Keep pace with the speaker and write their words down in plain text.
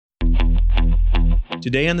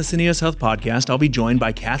Today on the Syneos Health Podcast, I'll be joined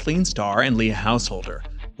by Kathleen Starr and Leah Householder.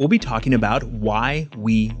 We'll be talking about why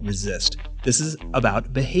we resist. This is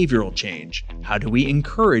about behavioral change. How do we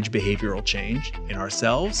encourage behavioral change in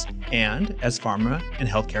ourselves and, as pharma and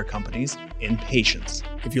healthcare companies, in patients?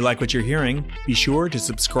 If you like what you're hearing, be sure to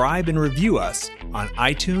subscribe and review us on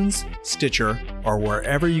iTunes, Stitcher, or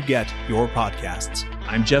wherever you get your podcasts.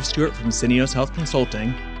 I'm Jeff Stewart from Syneos Health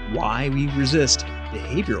Consulting. Why we resist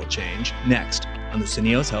behavioral change, next on the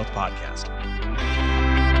Syneos Health Podcast.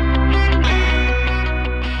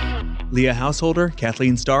 Leah Householder,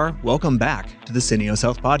 Kathleen Starr, welcome back to the Syneos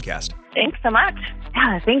Health Podcast. Thanks so much.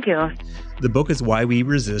 Yeah, thank you. The book is Why We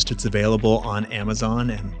Resist. It's available on Amazon.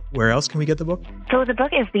 And where else can we get the book? So the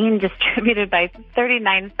book is being distributed by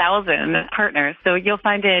 39,000 partners. So you'll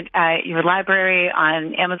find it at your library,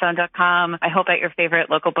 on Amazon.com, I hope at your favorite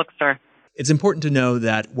local bookstore. It's important to know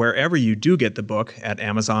that wherever you do get the book, at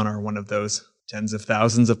Amazon or one of those tens of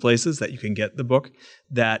thousands of places that you can get the book,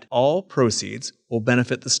 that all proceeds will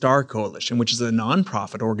benefit the STAR Coalition, which is a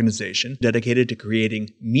nonprofit organization dedicated to creating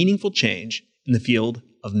meaningful change in the field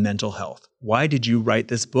of mental health. Why did you write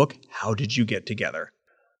this book? How did you get together?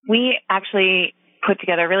 We actually put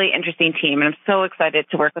together a really interesting team, and I'm so excited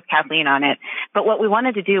to work with Kathleen on it. But what we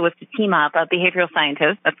wanted to do was to team up a behavioral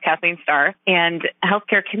scientist, that's Kathleen Starr, and a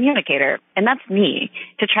healthcare communicator, and that's me,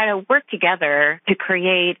 to try to work together to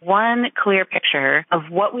create one clear picture of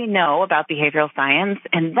what we know about behavioral science,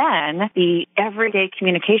 and then the everyday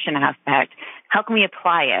communication aspect. How can we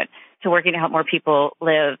apply it to working to help more people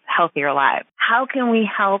live healthier lives? How can we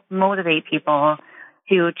help motivate people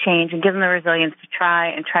to change and give them the resilience to try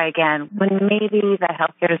and try again when maybe that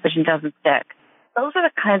healthcare decision doesn't stick? Those are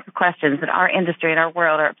the kinds of questions that our industry and our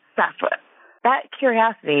world are obsessed with. That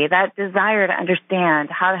curiosity, that desire to understand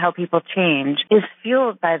how to help people change is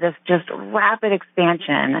fueled by this just rapid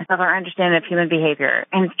expansion of our understanding of human behavior.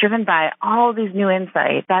 And it's driven by all these new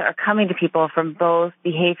insights that are coming to people from both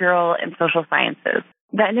behavioral and social sciences.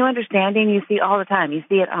 That new understanding you see all the time. You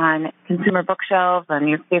see it on consumer bookshelves, on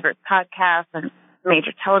your favorite podcasts, and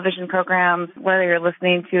major television programs, whether you're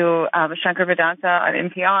listening to Shankar Vedanta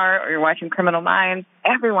on NPR or you're watching Criminal Minds.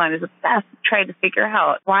 Everyone is obsessed trying to figure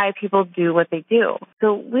out why people do what they do.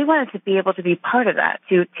 So we wanted to be able to be part of that,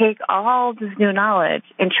 to take all this new knowledge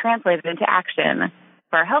and translate it into action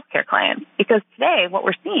for our healthcare clients. Because today, what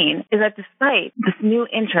we're seeing is that despite this new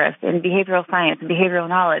interest in behavioral science and behavioral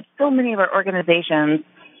knowledge, so many of our organizations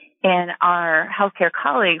and our healthcare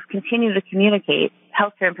colleagues continue to communicate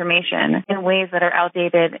healthcare information in ways that are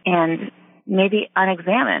outdated and maybe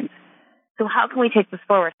unexamined. So how can we take this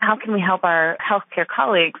forward? How can we help our healthcare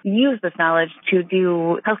colleagues use this knowledge to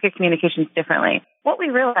do healthcare communications differently? What we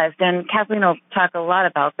realized, and Kathleen will talk a lot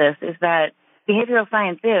about this, is that behavioral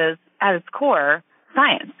science is, at its core,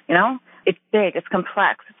 science. It's big, it's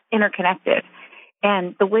complex, it's interconnected.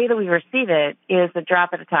 And the way that we receive it is a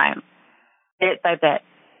drop at a time, bit by bit.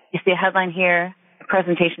 You see a headline here, a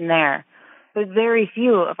presentation there. But very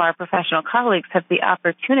few of our professional colleagues have the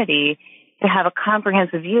opportunity to have a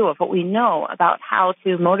comprehensive view of what we know about how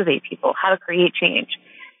to motivate people, how to create change.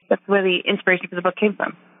 That's where the inspiration for the book came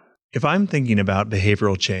from. If I'm thinking about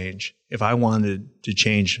behavioral change, if I wanted to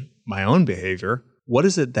change my own behavior, what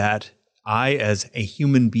is it that I, as a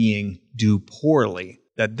human being, do poorly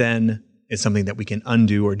that then is something that we can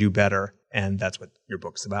undo or do better? And that's what your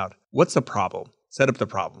book's about. What's the problem? Set up the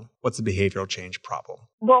problem. What's the behavioral change problem?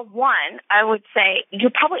 Well, one, I would say you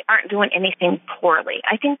probably aren't doing anything poorly.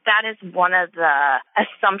 I think that is one of the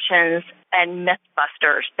assumptions and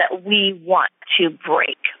mythbusters that we want to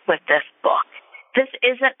break with this book. This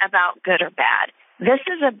isn't about good or bad. This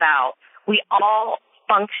is about we all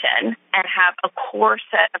function and have a core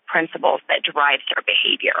set of principles that drives our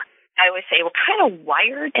behavior. I always say we're kind of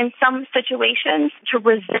wired in some situations to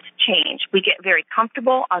resist change. We get very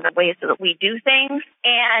comfortable on the ways that we do things,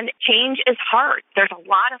 and change is hard. There's a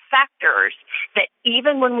lot of factors that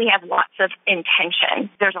even when we have lots of intention,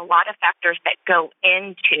 there's a lot of factors that go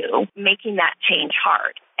into making that change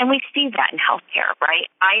hard. And we see that in healthcare, right?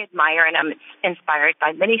 I admire and I'm inspired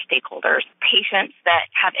by many stakeholders, patients that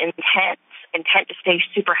have intent to stay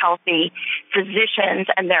super healthy, physicians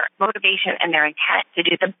and their motivation and their intent to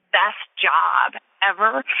do the best job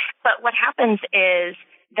ever. But what happens is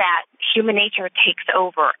that human nature takes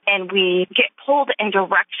over and we get pulled in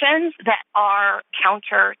directions that are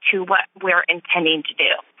counter to what we're intending to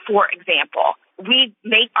do. For example, we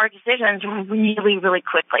make our decisions really, really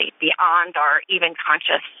quickly beyond our even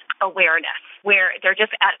conscious awareness, where they're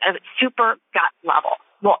just at a super gut level.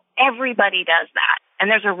 Well, everybody does that. And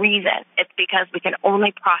there's a reason. It's because we can only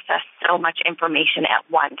process so much information at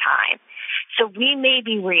one time. So we may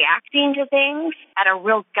be reacting to things at a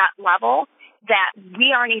real gut level that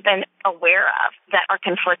we aren't even aware of that are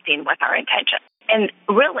conflicting with our intention. And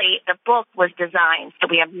really, the book was designed so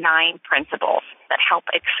we have 9 principles that help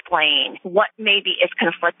explain what maybe is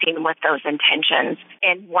conflicting with those intentions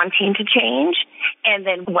and wanting to change, and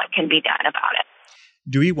then what can be done about it.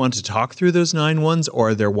 Do we want to talk through those 9 ones, or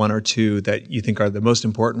are there 1 or 2 that you think are the most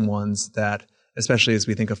important ones that, especially as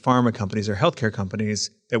we think of pharma companies or healthcare companies,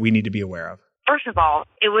 that we need to be aware of? First of all,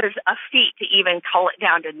 it was a feat to even cull it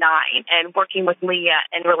down to 9 and working with Leah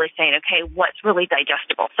and really saying, okay, what's really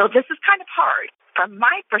digestible? So this is kind of hard. From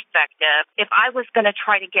my perspective, if I was going to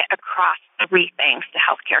try to get across 3 things to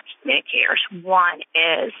healthcare communicators, 1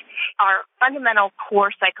 is our fundamental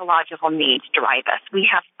core psychological needs drive us. We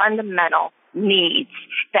have fundamental needs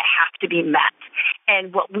that have to be met.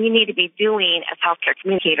 And what we need to be doing as healthcare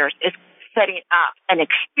communicators is setting up an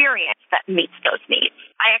experience that meets those needs.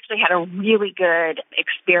 I actually had a really good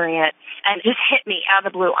experience, and it just hit me out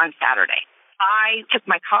of the blue on Saturday. I took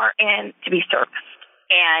my car in to be serviced,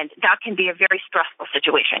 and that can be a very stressful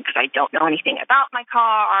situation because I don't know anything about my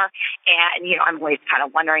car, and I'm always kind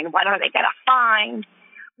of wondering, what are they going to find?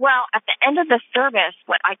 Well, at the end of the service,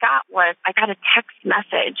 what I got a text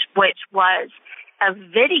message, which was a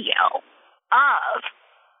video of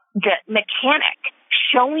the mechanic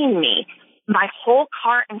showing me my whole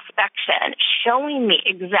car inspection, showing me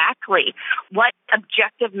exactly what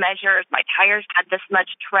objective measures, my tires had this much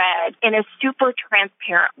tread, in a super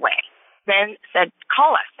transparent way. Then said,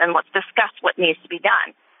 call us and let's discuss what needs to be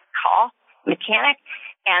done. Call mechanic,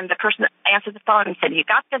 and the person answered the phone and said, you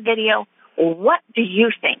got the video. What do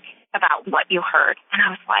you think about what you heard? And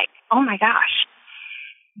I was like, oh my gosh,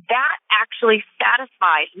 that actually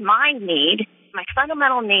satisfies my need, my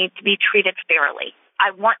fundamental need to be treated fairly.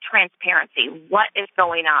 I want transparency. What is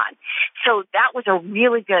going on? So that was a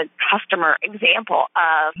really good customer example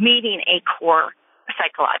of meeting a core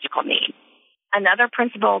psychological need. Another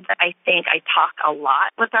principle that I think I talk a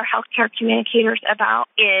lot with our healthcare communicators about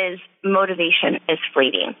is motivation is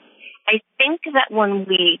fleeting. I think that when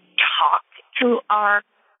we talk to our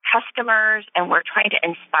customers and we're trying to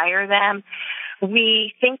inspire them,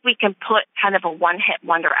 we think we can put kind of a one-hit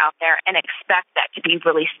wonder out there and expect that to be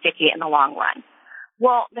really sticky in the long run.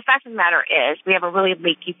 Well, the fact of the matter is we have a really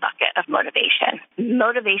leaky bucket of motivation.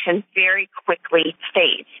 Motivation very quickly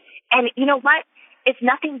fades. And you know what? It's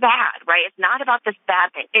nothing bad, right? It's not about this bad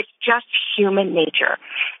thing. It's just human nature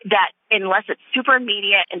that unless it's super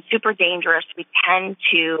immediate and super dangerous, we tend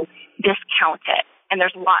to discount it. And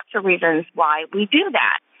there's lots of reasons why we do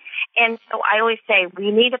that. And so I always say we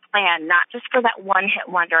need a plan, not just for that one-hit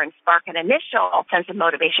wonder and spark an initial sense of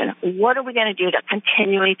motivation. What are we going to do to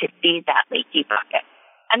continually to feed that leaky bucket?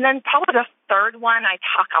 And then probably the third one I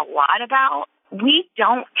talk a lot about, we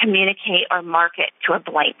don't communicate or market to a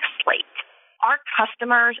blank slate. Our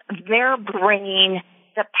customers, they're bringing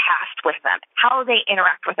the past with them. How they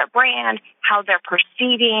interact with a brand, how they're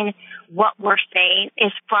perceiving what we're saying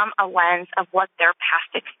is from a lens of what their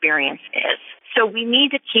past experience is. So we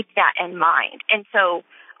need to keep that in mind. And so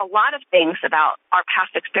a lot of things about our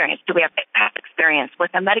past experience. Do we have past experience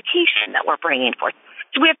with a medication that we're bringing forth?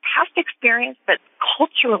 Do we have past experience that's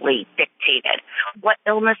culturally dictated what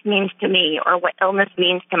illness means to me or what illness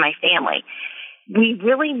means to my family? We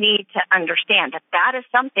really need to understand that that is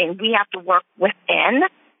something we have to work within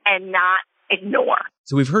and not ignore.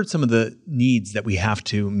 So we've heard some of the needs that we have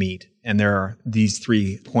to meet, and there are these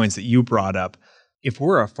 3 points that you brought up. If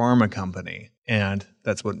we're a pharma company, and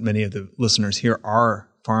that's what many of the listeners here are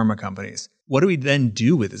pharma companies, what do we then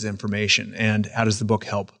do with this information, and how does the book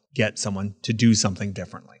help get someone to do something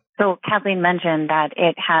differently? So Kathleen mentioned that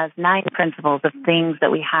it has 9 principles of things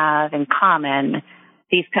that we have in common,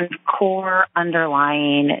 these kind of core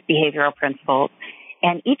underlying behavioral principles.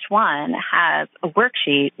 And each one has a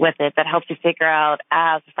worksheet with it that helps you figure out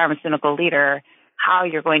as a pharmaceutical leader how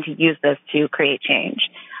you're going to use this to create change.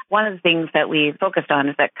 One of the things that we focused on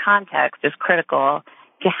is that context is critical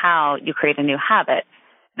to how you create a new habit.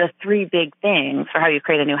 The 3 big things for how you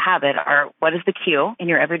create a new habit are what is the cue in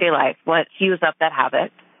your everyday life? What cues up that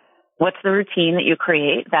habit? What's the routine that you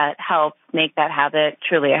create that helps make that habit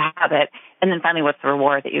truly a habit? And then finally, what's the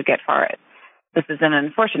reward that you get for it? This is an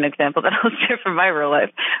unfortunate example that I'll share from my real life.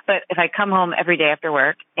 But if I come home every day after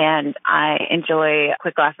work and I enjoy a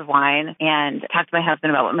quick glass of wine and talk to my husband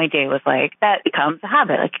about what my day was like, that becomes a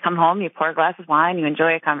habit. Like you come home, you pour a glass of wine, you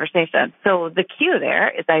enjoy a conversation. So the cue there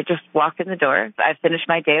is I just walked in the door. I've finished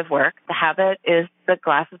my day of work. The habit is the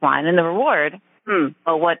glass of wine, and the reward,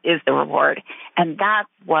 well, what is the reward? And that's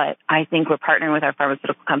what I think we're partnering with our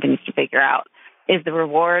pharmaceutical companies to figure out. Is the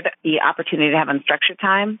reward the opportunity to have unstructured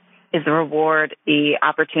time Is the reward the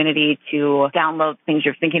opportunity to download things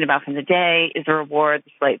you're thinking about from the day? Is the reward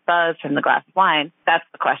the slight buzz from the glass of wine? That's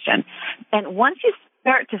the question. And once you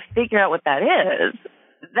start to figure out what that is,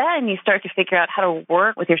 then you start to figure out how to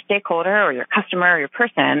work with your stakeholder or your customer or your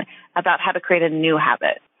person about how to create a new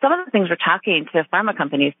habit. Some of the things we're talking to pharma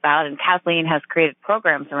companies about, and Kathleen has created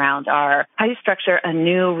programs around, are how you structure a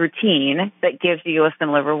new routine that gives you a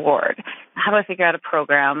similar reward. How do I figure out a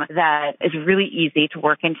program that is really easy to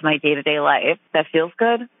work into my day-to-day life, that feels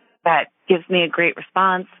good, that gives me a great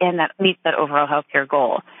response, and that meets that overall healthcare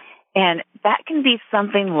goal? And that can be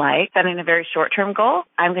something like setting a very short-term goal.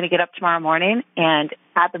 I'm going to get up tomorrow morning, and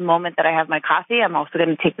at the moment that I have my coffee, I'm also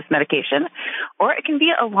going to take this medication. Or it can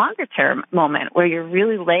be a longer-term moment where you're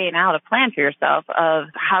really laying out a plan for yourself of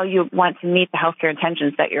how you want to meet the healthcare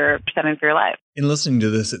intentions that you're setting for your life. In listening to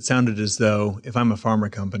this, it sounded as though if I'm a pharma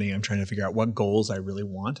company, I'm trying to figure out what goals I really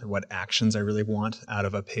want and what actions I really want out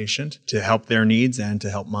of a patient to help their needs and to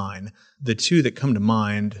help mine. The two that come to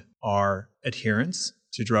mind are adherence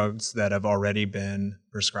to drugs that have already been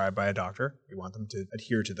prescribed by a doctor. We want them to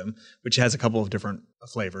adhere to them, which has a couple of different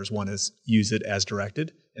flavors. One is use it as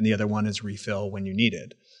directed, and the other one is refill when you need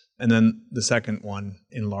it. And then the second one,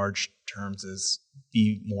 in large terms, is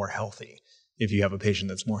be more healthy. If you have a patient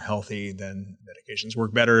that's more healthy, then medications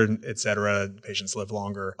work better, et cetera. Patients live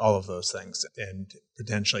longer, all of those things, and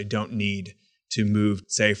potentially don't need to move,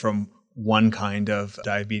 say, from one kind of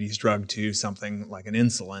diabetes drug to something like an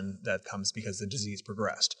insulin that comes because the disease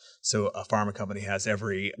progressed. So a pharma company has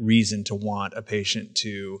every reason to want a patient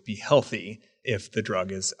to be healthy if the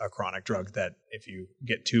drug is a chronic drug that if you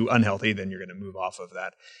get too unhealthy, then you're going to move off of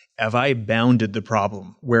that. Have I bounded the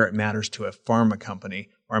problem where it matters to a pharma company,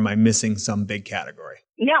 or am I missing some big category?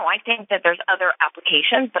 No, I think that there's other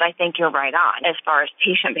applications, but I think you're right on as far as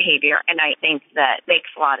patient behavior, and I think that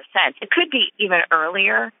makes a lot of sense. It could be even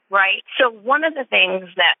earlier, right? So one of the things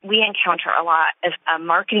that we encounter a lot as a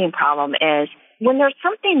marketing problem is when there's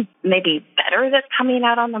something maybe better that's coming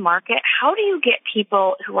out on the market, how do you get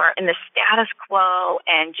people who are in the status quo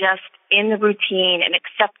and just in the routine and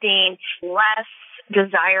accepting less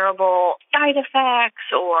desirable side effects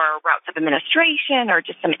or routes of administration or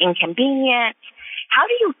just some inconvenience? How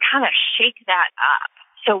do you kind of shake that up?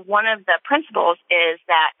 So one of the principles is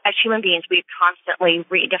that as human beings, we constantly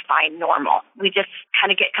redefine normal. We just kind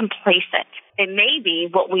of get complacent. And maybe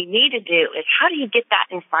what we need to do is how do you get that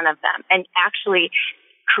in front of them and actually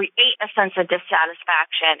create a sense of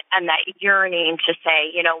dissatisfaction and that yearning to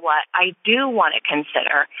say, you know what, I do want to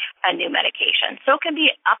consider a new medication. So it can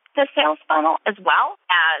be up the sales funnel as well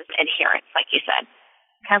as adherence, like you said.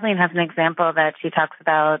 Kathleen has an example that she talks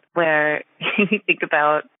about where you think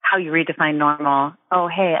about how you redefine normal. Oh,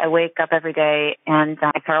 hey, I wake up every day and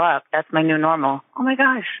I throw up. That's my new normal. Oh my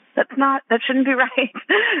gosh, that shouldn't be right.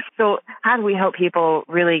 So how do we help people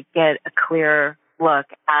really get a clear look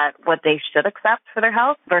at what they should accept for their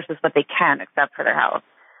health versus what they can accept for their health?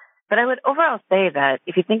 But I would overall say that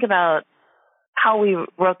if you think about how we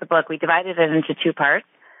wrote the book, we divided it into two parts.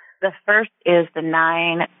 The first is the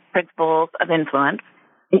 9 principles of influence.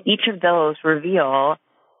 And each of those reveal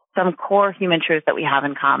some core human truths that we have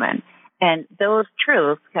in common. And those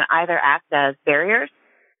truths can either act as barriers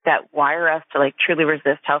that wire us to truly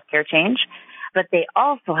resist healthcare change, but they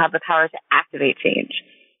also have the power to activate change.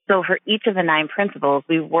 So for each of the 9 principles,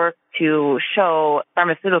 we work to show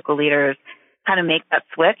pharmaceutical leaders how to make that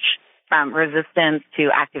switch from resistance to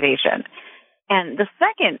activation. And the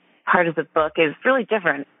second part of the book is really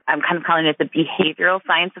different. I'm kind of calling it the behavioral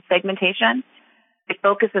science of segmentation. It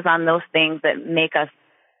focuses on those things that make us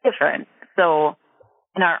different. So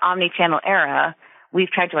in our omni-channel era, we've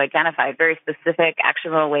tried to identify very specific,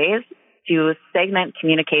 actionable ways to segment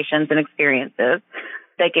communications and experiences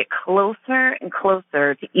that get closer and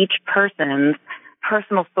closer to each person's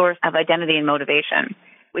personal source of identity and motivation.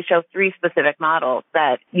 We show 3 specific models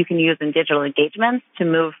that you can use in digital engagements to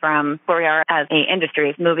move from where we are as an industry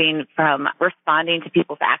is moving from responding to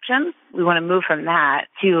people's actions. We want to move from that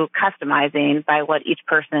to customizing by what each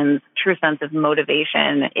person's true sense of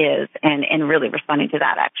motivation is and really responding to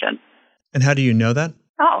that action. And how do you know that?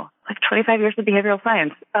 25 years of behavioral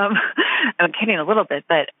science. I'm kidding a little bit,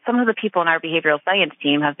 but some of the people in our behavioral science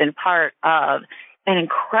team have been part of an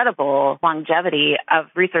incredible longevity of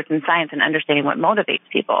research and science and understanding what motivates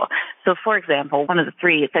people. So, for example, one of the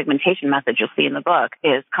 3 segmentation methods you'll see in the book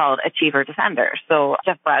is called Achiever Defender. So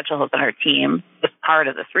Jeff Bradshaw, who's on our team, is part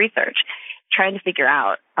of this research, trying to figure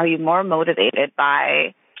out, are you more motivated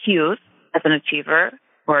by cues as an achiever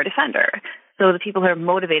or a defender? So the people who are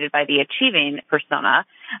motivated by the achieving persona,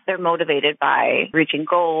 they're motivated by reaching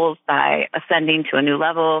goals, by ascending to a new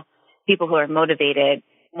level. People who are motivated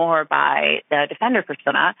more by the defender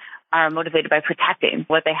persona are motivated by protecting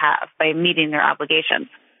what they have, by meeting their obligations.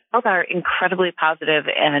 Both are incredibly positive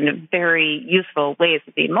and very useful ways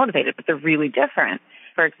of being motivated, but they're really different.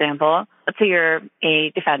 For example, let's say you're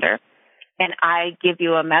a defender, and I give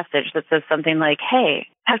you a message that says something like, hey,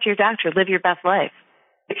 talk to your doctor, live your best life.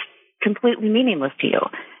 It's completely meaningless to you.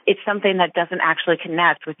 It's something that doesn't actually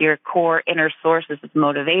connect with your core inner sources of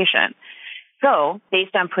motivation. So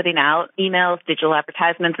based on putting out emails, digital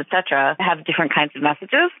advertisements, etc., have different kinds of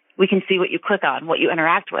messages, we can see what you click on, what you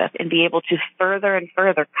interact with, and be able to further and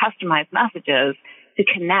further customize messages to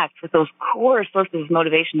connect with those core sources of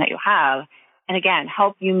motivation that you have. And again,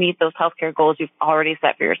 help you meet those healthcare goals you've already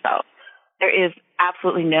set for yourself. There is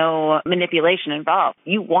absolutely no manipulation involved.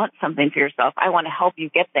 You want something for yourself. I want to help you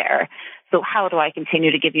get there. So how do I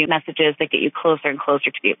continue to give you messages that get you closer and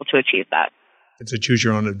closer to be able to achieve that? It's a choose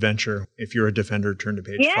your own adventure. If you're a defender, turn to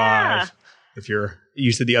page 5. If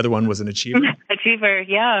you said the other one was an achiever. Achiever,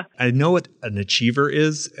 yeah. I know what an achiever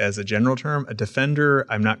is as a general term. A defender,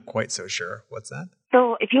 I'm not quite so sure. What's that?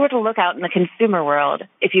 So if you were to look out in the consumer world,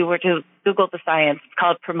 if you were to Google the science, it's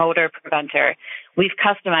called promoter, preventer. We've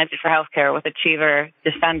customized it for healthcare with achiever,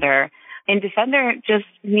 defender. And defender just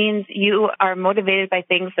means you are motivated by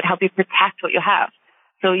things that help you protect what you have.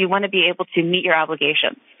 So you want to be able to meet your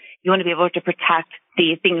obligations. You want to be able to protect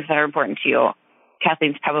the things that are important to you.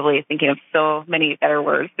 Kathleen's probably thinking of so many better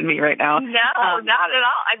words than me right now. No, not at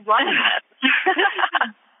all. I love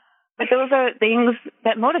it. But those are things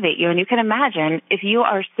that motivate you. And you can imagine if you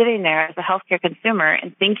are sitting there as a healthcare consumer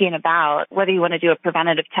and thinking about whether you want to do a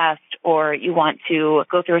preventative test or you want to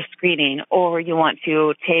go through a screening or you want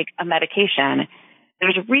to take a medication,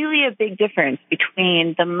 there's really a big difference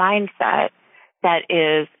between the mindset that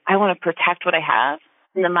is, I want to protect what I have,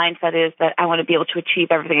 and the mindset is that I want to be able to achieve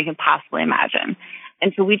everything I can possibly imagine.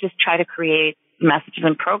 And so we just try to create messages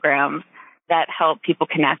and programs that help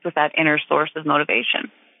people connect with that inner source of motivation.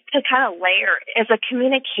 To kind of layer as a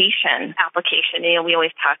communication application, we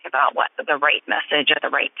always talk about what the right message at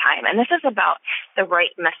the right time. And this is about the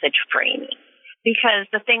right message framing.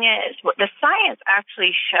 Because the thing is, the science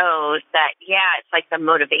actually shows that, it's like the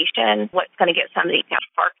motivation, what's going to get somebody to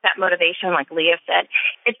spark that motivation, like Leah said.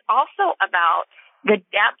 It's also about the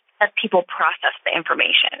depth that people process the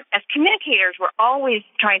information. As communicators, we're always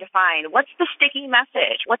trying to find what's the sticky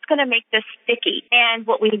message, what's going to make this sticky. And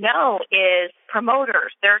what we know is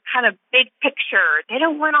promoters, they're kind of big picture. They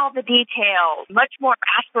don't want all the details, much more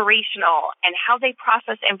aspirational, and how they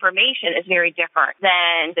process information is very different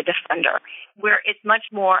than the defender, where it's much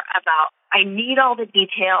more about, I need all the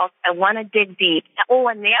details. I want to dig deep. Oh,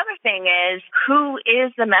 and the other thing is, who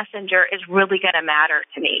is the messenger is really going to matter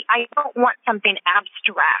to me. I don't want something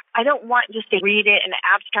abstract. I don't want just to read it in an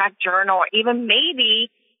abstract journal, or even maybe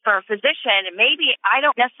for a physician, maybe I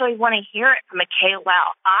don't necessarily want to hear it from a KOL.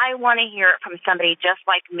 I want to hear it from somebody just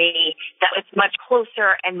like me that is much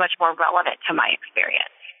closer and much more relevant to my experience.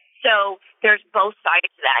 So there's both sides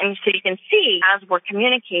to that. And so you can see as we're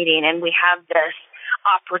communicating and we have this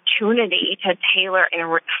opportunity to tailor and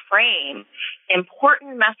frame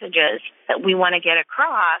important messages that we want to get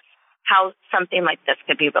across, how something like this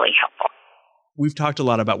could be really helpful. We've talked a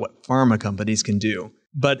lot about what pharma companies can do,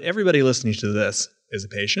 but everybody listening to this is a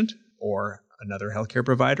patient or another healthcare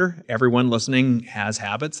provider. Everyone listening has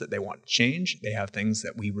habits that they want to change. They have things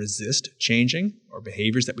that we resist changing or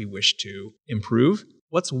behaviors that we wish to improve.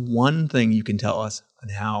 What's one thing you can tell us on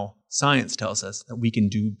how science tells us that we can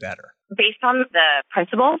do better? Based on the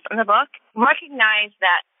principles in the book, recognize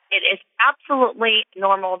that it is absolutely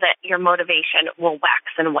normal that your motivation will wax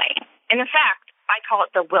and wane. And in fact, I call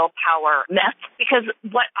it the willpower myth, because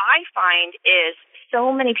what I find is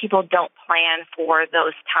so many people don't plan for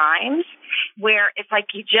those times where it's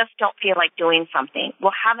like you just don't feel like doing something.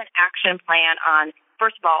 We'll have an action plan on,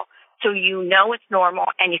 first of all, so you know it's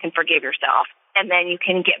normal and you can forgive yourself, and then you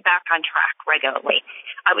can get back on track regularly.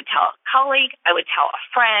 I would tell a colleague, I would tell a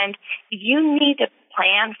friend, you need to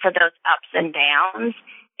plan for those ups and downs,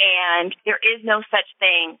 and there is no such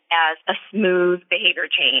thing as a smooth behavior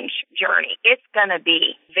change journey. It's going to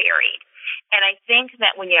be varied. And I think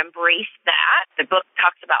that when you embrace that, the book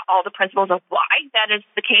talks about all the principles of why that is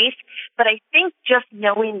the case, but I think just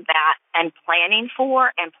knowing that and planning for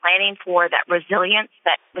that resilience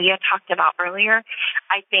that Leah talked about earlier,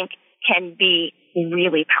 I think can be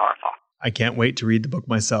really powerful. I can't wait to read the book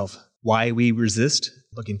myself. Why We Resist.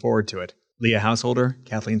 Looking forward to it. Leah Householder,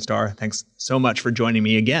 Kathleen Starr, thanks so much for joining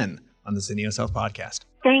me again on the Syneos Health Podcast.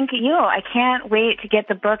 Thank you. I can't wait to get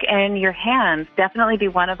the book in your hands. Definitely be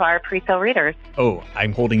one of our pre-sale readers. Oh,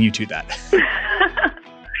 I'm holding you to that.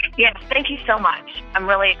 Yes, thank you so much. I'm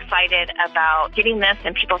really excited about getting this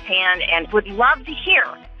in people's hand and would love to hear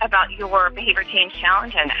about your behavior change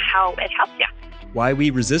challenge and how it helps you. Why We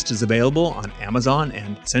Resist is available on Amazon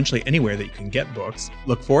and essentially anywhere that you can get books.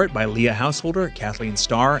 Look for it by Leah Householder, Kathleen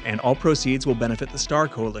Starr, and all proceeds will benefit the STAR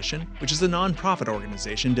Coalition, which is a nonprofit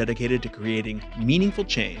organization dedicated to creating meaningful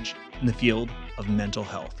change in the field of mental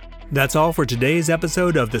health. That's all for today's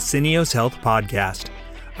episode of the Syneos Health Podcast.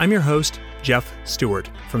 I'm your host, Jeff Stewart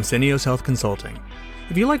from Syneos Health Consulting.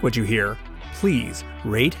 If you like what you hear, please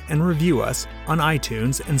rate and review us on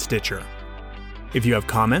iTunes and Stitcher. If you have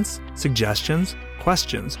comments, suggestions,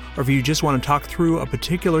 questions, or if you just want to talk through a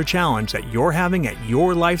particular challenge that you're having at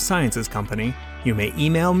your life sciences company, you may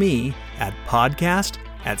email me at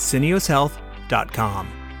podcast@syneoshealth.com.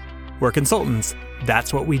 We're consultants.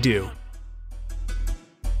 That's what we do.